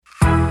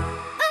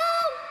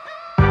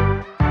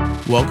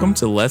Welcome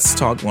to Let's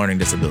Talk Learning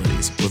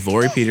Disabilities with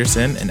Lori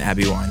Peterson and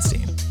Abby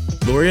Weinstein.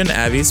 Lori and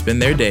Abby spend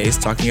their days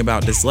talking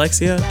about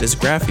dyslexia,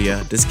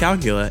 dysgraphia,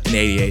 dyscalculia, and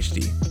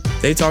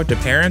ADHD. They talk to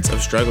parents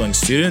of struggling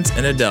students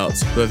and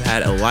adults who have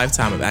had a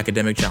lifetime of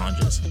academic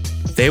challenges.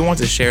 They want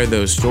to share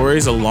those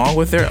stories along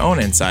with their own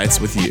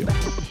insights with you.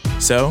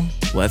 So,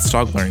 let's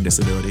talk learning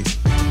disabilities.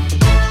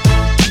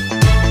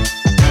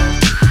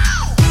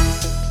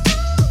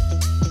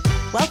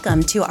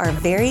 Welcome to our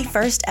very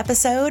first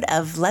episode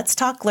of Let's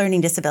Talk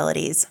Learning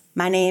Disabilities.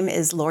 My name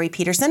is Lori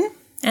Peterson.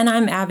 And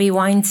I'm Abby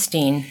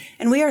Weinstein.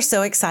 And we are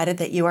so excited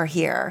that you are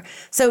here.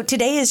 So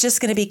today is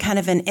just going to be kind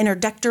of an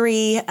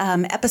introductory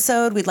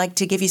episode. We'd like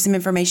to give you some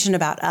information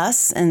about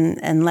us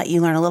and let you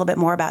learn a little bit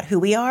more about who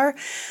we are,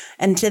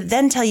 and to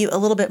then tell you a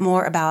little bit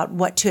more about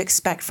what to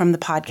expect from the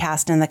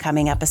podcast in the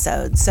coming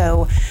episodes.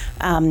 So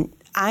I'm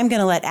going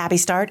to let Abby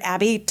start.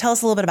 Abby, tell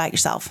us a little bit about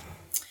yourself.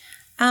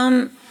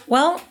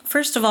 Well,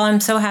 first of all,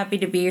 I'm so happy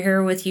to be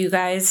here with you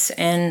guys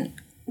and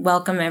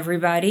welcome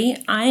everybody.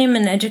 I am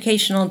an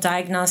educational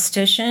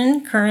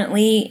diagnostician.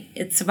 Currently,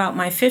 it's about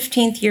my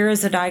 15th year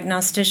as a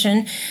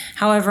diagnostician.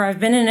 However, I've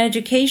been in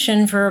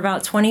education for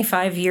about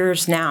 25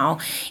 years now,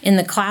 in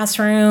the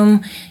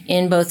classroom,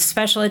 in both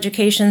special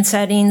education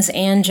settings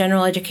and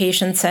general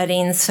education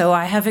settings. So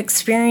I have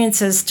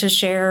experiences to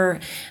share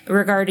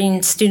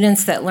regarding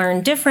students that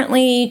learn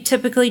differently,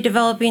 typically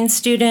developing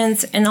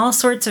students, and all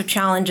sorts of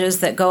challenges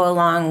that go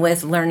along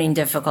with learning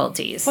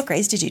difficulties. What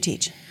grades did you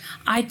teach?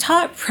 I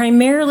taught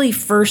primarily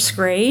first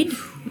grade.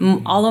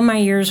 All of my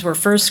years were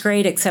first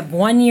grade, except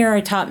 1 year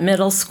I taught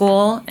middle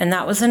school, and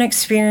that was an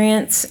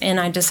experience, and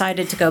I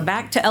decided to go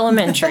back to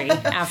elementary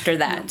after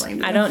that.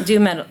 I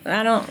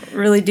don't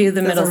really do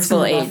the middle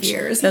school age.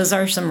 Those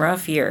are some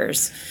rough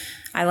years.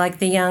 I like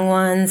the young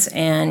ones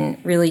and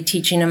really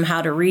teaching them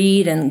how to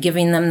read and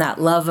giving them that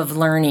love of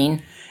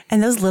learning.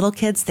 And those little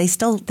kids, they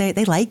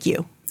like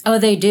you. Oh,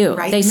 they do.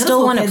 Right? They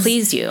still want to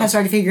please you. I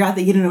started to figure out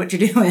that you don't know what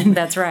you're doing.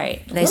 That's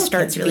right. They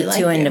start to be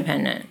too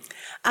independent.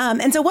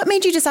 And so what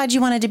made you decide you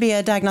wanted to be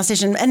a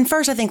diagnostician? And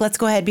first, I think let's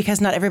go ahead, because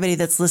not everybody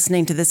that's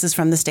listening to this is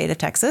from the state of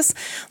Texas.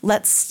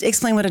 Let's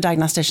explain what a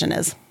diagnostician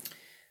is.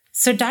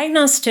 So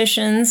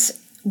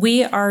diagnosticians,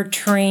 we are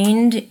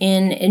trained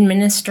in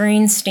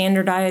administering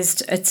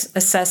standardized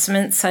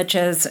assessments such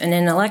as an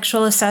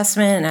intellectual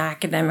assessment and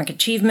academic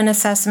achievement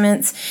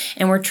assessments,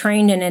 and we're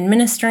trained in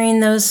administering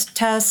those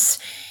tests,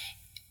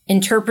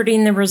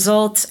 interpreting the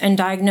results, and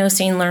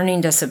diagnosing learning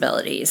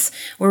disabilities.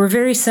 We're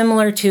very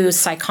similar to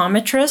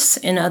psychometrists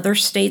in other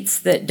states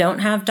that don't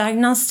have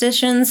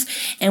diagnosticians,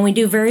 and we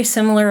do very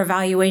similar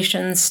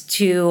evaluations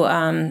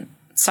to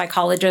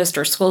psychologists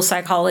or school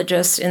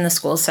psychologists in the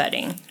school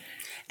setting.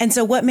 And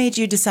so what made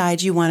you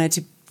decide you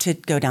wanted to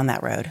go down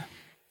that road?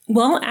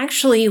 Well,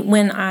 actually,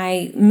 when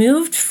I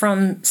moved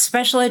from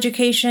special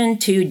education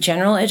to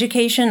general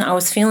education, I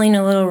was feeling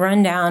a little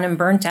run down and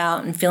burnt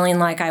out and feeling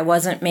like I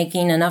wasn't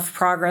making enough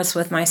progress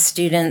with my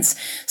students.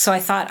 So I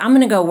thought, I'm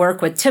going to go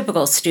work with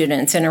typical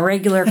students in a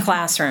regular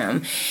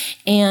classroom.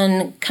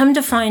 And come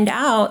to find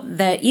out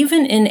that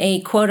even in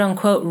a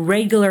quote-unquote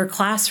regular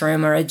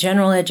classroom or a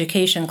general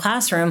education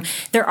classroom,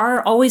 there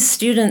are always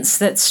students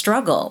that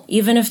struggle.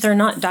 Even if they're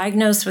not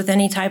diagnosed with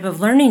any type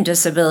of learning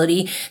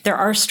disability, there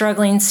are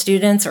struggling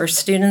students or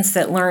students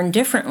that learn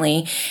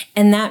differently.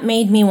 And that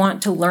made me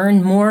want to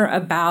learn more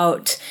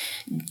about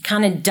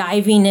kind of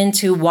diving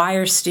into why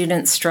are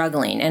students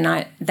struggling.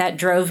 And that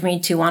drove me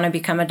to want to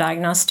become a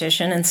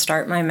diagnostician and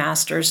start my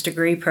master's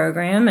degree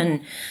program, and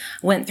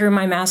went through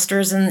my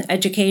master's in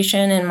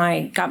education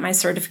and got my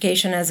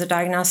certification as a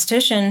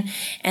diagnostician,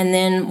 and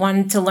then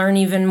wanted to learn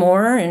even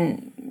more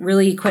and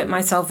really equip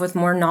myself with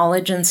more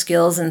knowledge and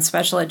skills in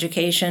special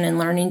education and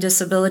learning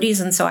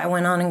disabilities. And so I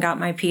went on and got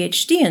my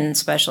PhD in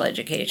special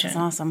education. That's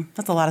awesome.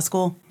 That's a lot of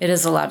school. It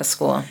is a lot of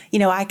school. You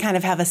know, I kind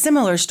of have a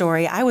similar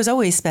story. I was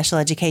always special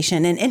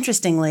education. And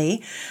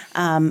interestingly,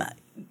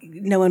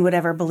 no one would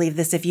ever believe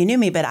this if you knew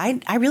me, but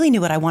I really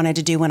knew what I wanted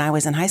to do when I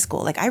was in high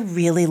school. Like, I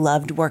really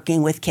loved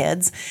working with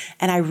kids,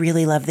 and I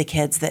really loved the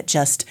kids that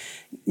just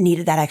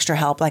needed that extra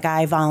help. Like,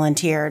 I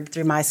volunteered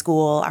through my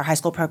school. Our high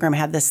school program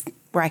had this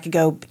where I could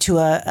go to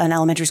an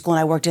elementary school,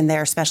 and I worked in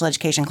their special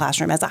education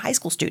classroom as a high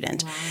school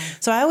student. Wow.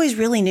 So I always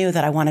really knew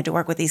that I wanted to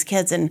work with these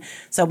kids. And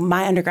so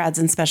my undergrad's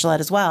in special ed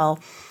as well.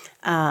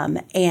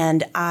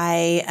 And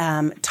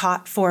I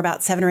taught for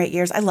about 7 or 8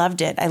 years. I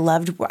loved it. I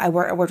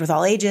worked with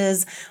all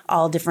ages,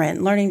 all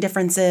different learning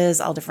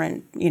differences, all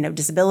different,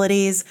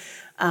 disabilities.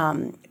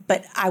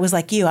 But I was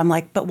like you. I'm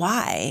like, but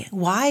why?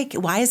 Why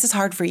is this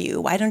hard for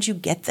you? Why don't you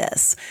get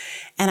this?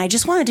 And I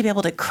just wanted to be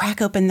able to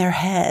crack open their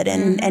head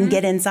and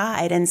get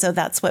inside. And so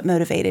that's what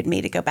motivated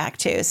me to go back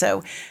to.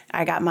 So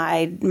I got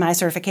my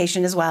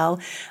certification as well.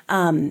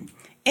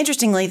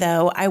 Interestingly,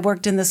 though, I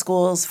worked in the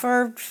schools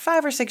for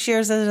 5 or 6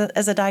 years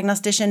as a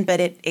diagnostician, but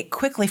it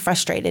quickly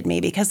frustrated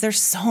me because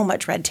there's so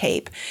much red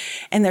tape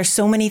and there's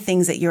so many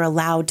things that you're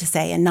allowed to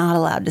say and not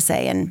allowed to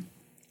say. And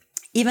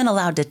even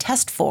allowed to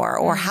test for,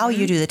 or how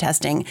you do the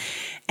testing.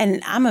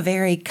 And I'm a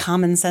very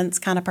common sense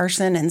kind of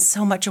person, and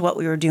so much of what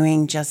we were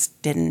doing just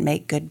didn't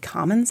make good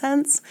common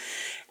sense.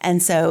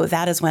 And so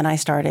that is when I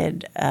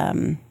started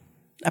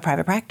a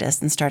private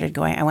practice and started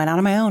going. I went out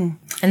on my own.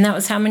 And that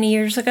was how many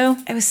years ago?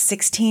 It was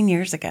 16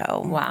 years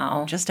ago.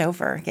 Wow. Just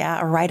over.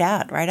 Yeah, or right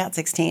at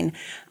 16.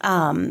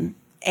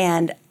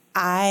 And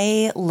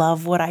I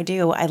love what I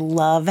do. I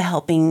love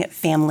helping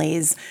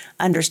families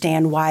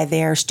understand why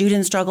their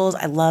student struggles.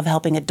 I love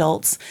helping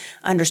adults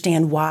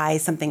understand why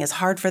something is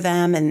hard for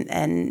them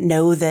and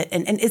know that,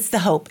 and it's the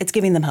hope. It's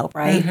giving them hope,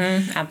 right?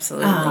 Mm-hmm,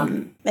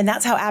 absolutely. And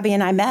that's how Abby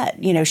and I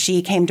met. You know,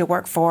 she came to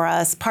work for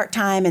us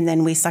part-time, and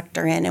then we sucked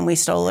her in and we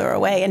stole her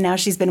away. And now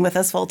she's been with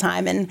us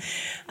full-time.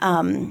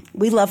 And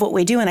we love what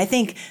we do. And I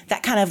think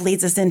that kind of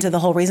leads us into the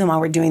whole reason why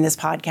we're doing this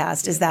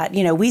podcast is that,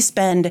 you know, we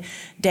spend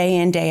day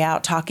in, day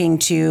out talking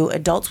to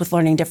adults with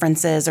learning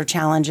differences or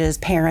challenges,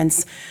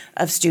 parents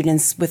of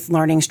students with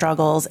learning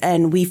struggles.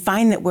 And we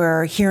find that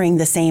we're hearing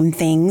the same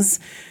things,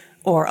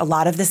 or a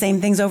lot of the same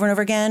things over and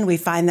over again. We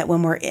find that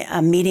when we're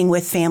meeting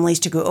with families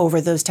to go over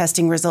those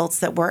testing results,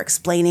 that we're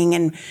explaining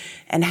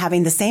and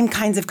having the same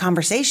kinds of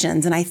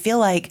conversations. And I feel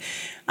like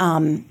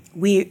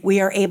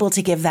we are able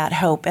to give that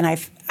hope. And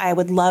I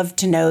would love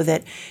to know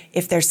that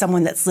if there's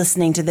someone that's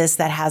listening to this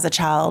that has a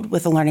child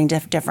with a learning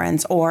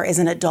difference, or is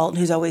an adult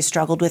who's always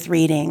struggled with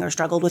reading or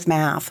struggled with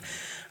math,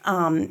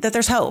 that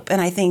there's hope.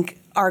 And I think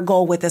our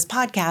goal with this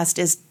podcast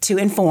is to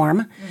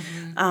inform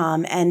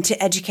and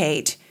to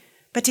educate,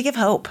 but to give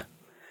hope.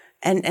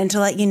 And to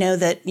let you know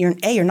that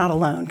you're not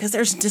alone, because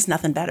there's just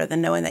nothing better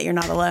than knowing that you're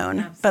not alone.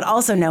 Absolutely. But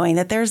also knowing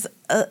that there's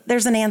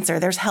an answer,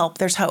 there's help,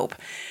 there's hope.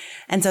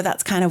 And so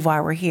that's kind of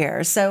why we're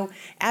here. So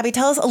Abby,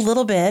 tell us a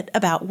little bit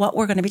about what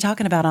we're going to be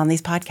talking about on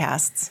these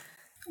podcasts.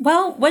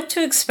 Well, what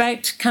to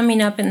expect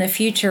coming up in the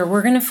future.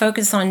 We're going to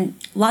focus on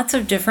lots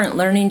of different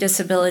learning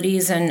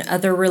disabilities and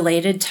other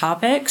related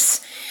topics.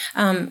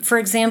 For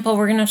example,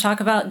 we're going to talk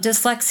about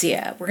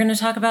dyslexia. We're going to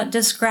talk about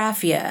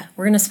dysgraphia.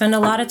 We're going to spend a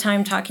lot of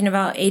time talking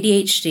about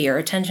ADHD, or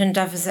attention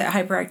deficit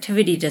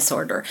hyperactivity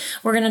disorder.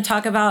 We're going to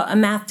talk about a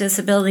math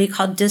disability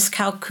called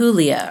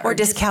dyscalculia. Or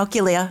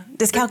dyscalculia.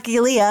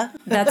 Dyscalculia.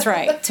 That's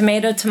right.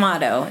 Tomato,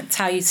 tomato. It's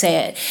how you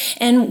say it.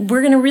 And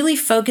we're going to really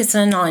focus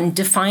in on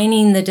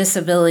defining the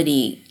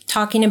disability,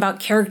 talking about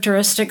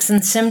characteristics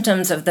and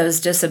symptoms of those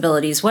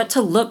disabilities, what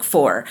to look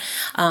for,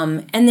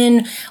 and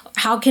then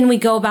how can we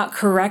go about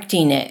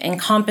correcting it and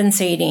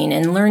compensating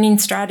and learning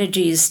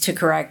strategies to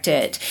correct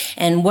it,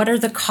 and what are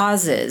the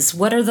causes,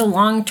 what are the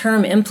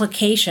long-term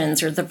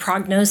implications or the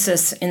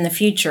prognosis in the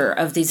future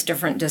of these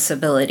different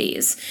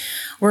disabilities.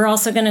 We're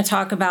also going to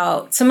talk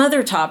about some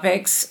other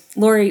topics.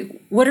 Lori,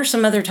 what are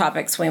some other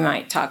topics we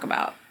might talk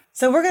about?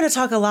 So we're going to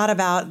talk a lot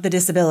about the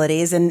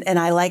disabilities, and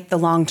I like the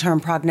long-term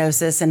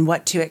prognosis and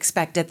what to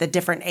expect at the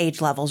different age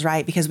levels,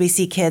 right? Because we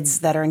see kids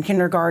that are in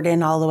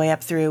kindergarten all the way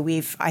up through.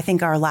 I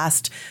think our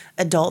last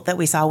adult that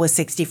we saw was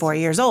 64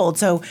 years old.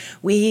 So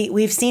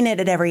we've seen it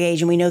at every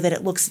age, and we know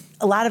that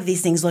a lot of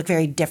these things look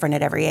very different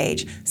at every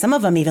age. Some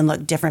of them even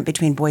look different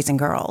between boys and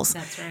girls.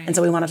 That's right. And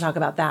so we want to talk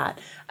about that.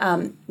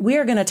 We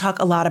are going to talk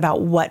a lot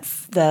about what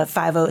the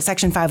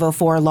Section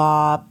 504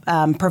 law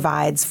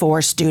provides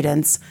for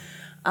students.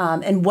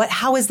 And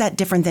how is that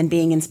different than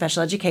being in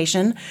special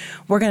education?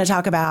 We're going to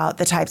talk about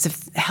the types of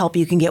help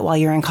you can get while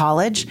you're in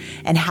college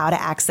and how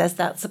to access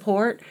that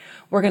support.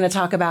 We're going to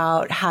talk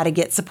about how to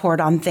get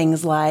support on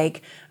things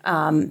like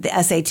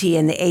the SAT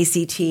and the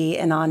ACT,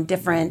 and on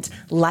different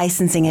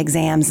licensing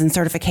exams and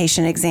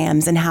certification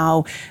exams, and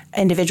how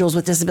individuals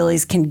with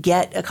disabilities can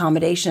get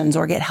accommodations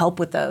or get help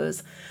with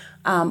those.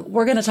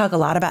 We're going to talk a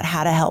lot about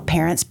how to help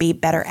parents be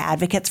better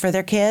advocates for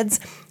their kids.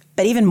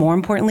 But even more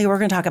importantly, we're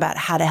going to talk about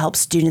how to help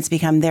students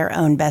become their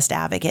own best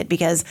advocate,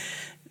 because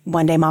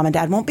one day mom and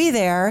dad won't be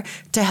there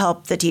to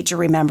help the teacher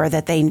remember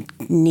that they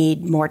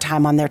need more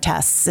time on their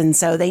tests. And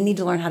so they need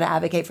to learn how to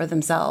advocate for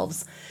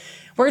themselves.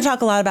 We're going to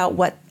talk a lot about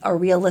what are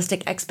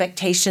realistic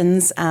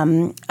expectations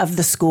of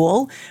the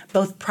school,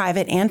 both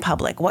private and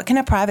public. What can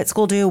a private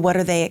school do? What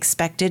are they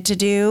expected to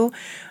do?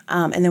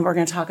 And then we're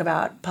going to talk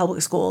about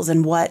public schools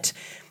and what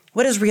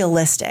is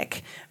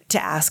realistic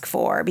to ask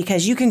for,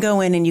 because you can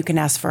go in and you can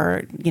ask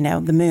for,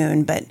 the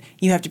moon, but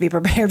you have to be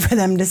prepared for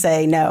them to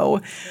say no.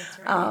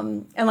 That's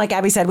right. And like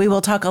Abby said, we will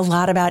talk a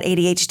lot about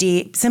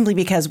ADHD simply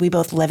because we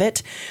both live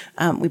it.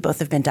 We both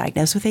have been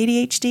diagnosed with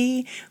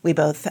ADHD. We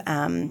both,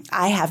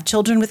 I have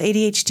children with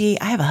ADHD.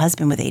 I have a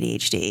husband with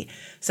ADHD.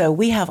 So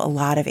we have a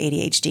lot of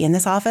ADHD in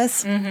this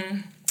office.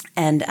 Mm-hmm.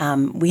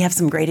 And we have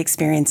some great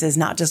experiences,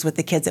 not just with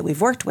the kids that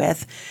we've worked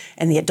with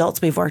and the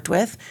adults we've worked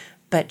with,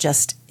 but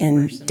just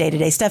in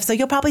day-to-day stuff. So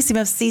you'll probably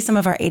see some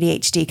of our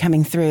ADHD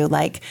coming through,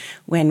 like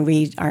when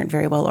we aren't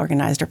very well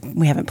organized or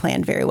we haven't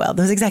planned very well.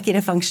 Those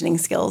executive functioning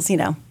skills,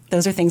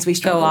 those are things we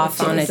struggle with.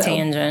 Go off on a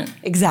tangent.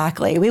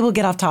 Exactly. We will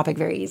get off topic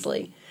very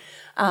easily.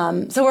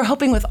 So we're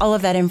hoping with all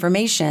of that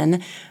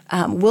information,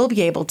 we'll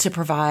be able to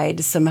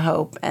provide some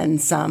hope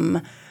and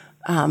some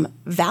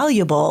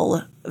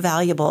valuable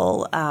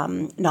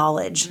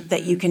knowledge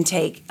that you can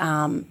take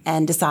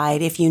and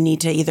decide if you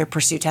need to either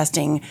pursue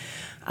testing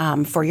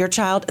for your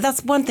child.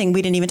 That's one thing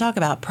we didn't even talk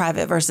about,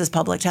 private versus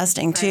public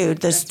testing too.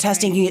 The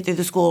testing you can get through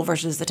the school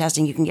versus the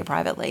testing you can get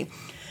privately,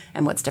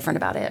 and what's different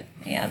about it.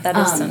 Yeah, that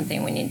is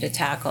something we need to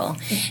tackle.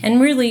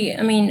 And really,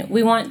 I mean,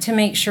 we want to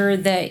make sure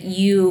that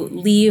you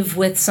leave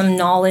with some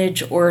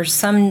knowledge or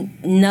some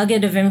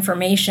nugget of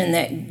information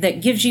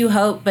that gives you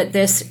hope, but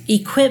this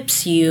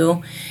equips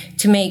you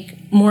to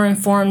make more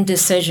informed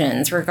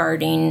decisions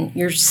regarding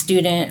your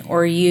student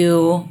or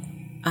you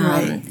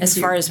as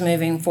far as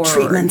moving forward.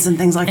 Treatments and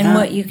things like that. And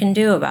what you can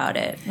do about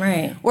it.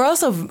 Right. We're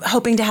also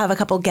hoping to have a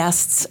couple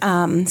guests,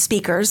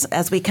 speakers,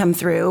 as we come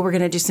through. We're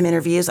going to do some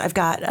interviews. I've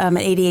got an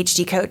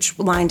ADHD coach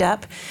lined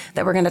up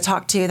that we're going to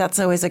talk to. That's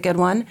always a good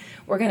one.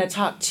 We're going to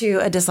talk to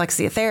a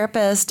dyslexia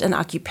therapist, an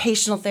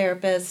occupational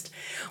therapist.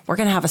 We're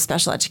going to have a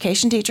special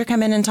education teacher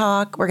come in and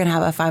talk. We're going to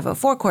have a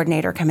 504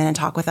 coordinator come in and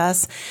talk with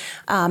us.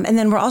 And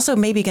then we're also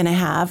maybe going to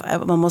have,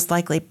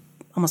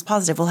 almost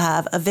positive we'll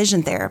have a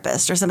vision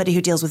therapist or somebody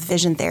who deals with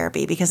vision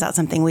therapy, because that's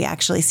something we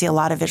actually see a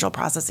lot of visual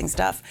processing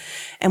stuff.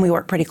 And we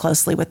work pretty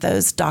closely with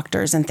those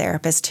doctors and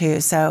therapists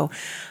too. So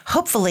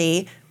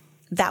hopefully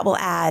that will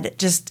add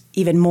just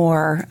even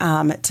more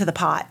to the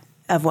pot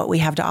of what we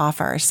have to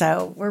offer.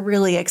 So we're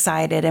really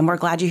excited and we're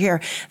glad you're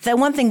here. The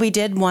one thing we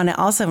did want to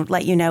also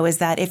let you know is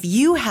that if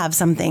you have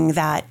something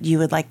that you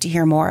would like to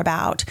hear more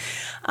about,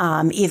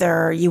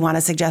 either you want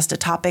to suggest a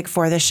topic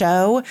for the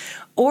show,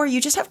 or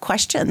you just have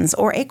questions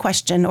or a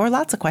question or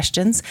lots of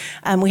questions,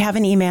 we have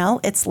an email.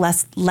 It's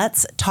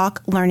let's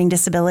talk learning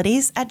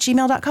disabilities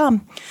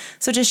 @gmail.com.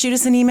 So just shoot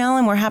us an email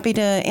and we're happy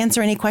to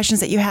answer any questions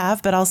that you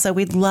have. But also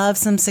we'd love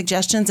some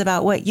suggestions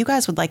about what you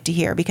guys would like to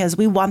hear, because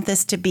we want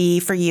this to be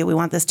for you. We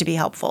want this to be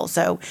helpful.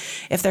 So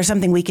if there's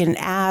something we can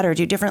add or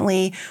do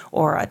differently,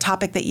 or a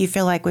topic that you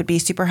feel like would be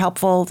super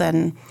helpful,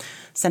 then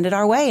send it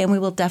our way and we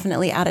will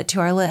definitely add it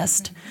to our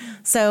list.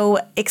 So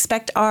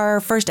expect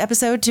our first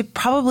episode to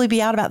probably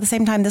be out about the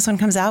same time this one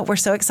comes out. We're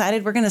so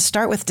excited. We're going to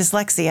start with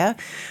dyslexia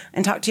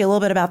and talk to you a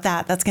little bit about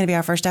that. That's going to be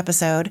our first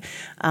episode.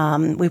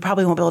 We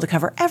probably won't be able to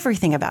cover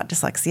everything about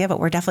dyslexia, but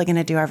we're definitely going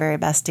to do our very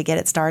best to get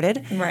it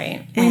started.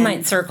 Right. We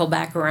might circle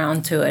back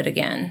around to it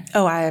again.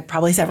 Oh,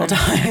 probably several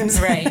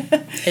times. Right.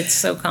 It's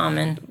so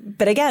common.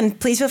 But again,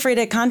 please feel free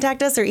to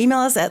contact us or email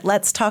us at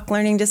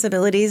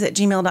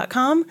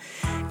letstalklearningdisabilities@gmail.com.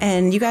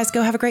 And you guys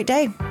go have a great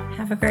day.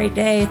 Have a great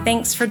day.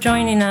 Thanks for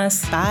joining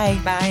us. Bye.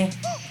 Bye.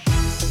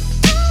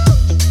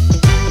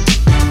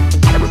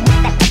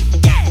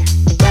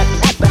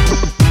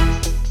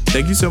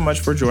 Thank you so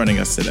much for joining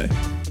us today.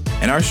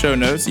 In our show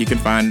notes, you can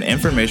find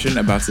information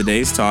about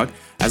today's talk,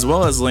 as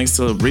well as links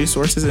to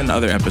resources and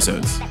other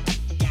episodes.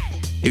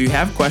 If you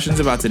have questions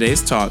about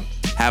today's talk,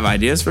 have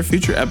ideas for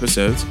future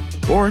episodes,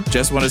 or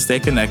just want to stay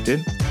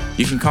connected,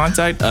 you can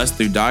contact us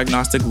through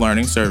Diagnostic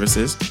Learning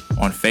Services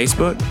on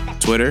Facebook,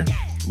 Twitter,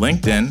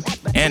 LinkedIn,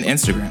 and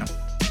Instagram.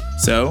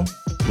 So,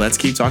 let's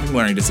keep talking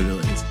learning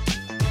disabilities.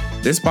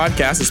 This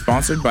podcast is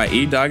sponsored by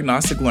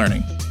eDiagnostic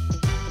Learning.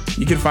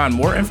 You can find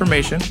more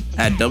information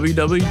at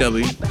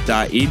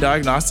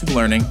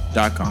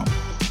www.ediagnosticlearning.com.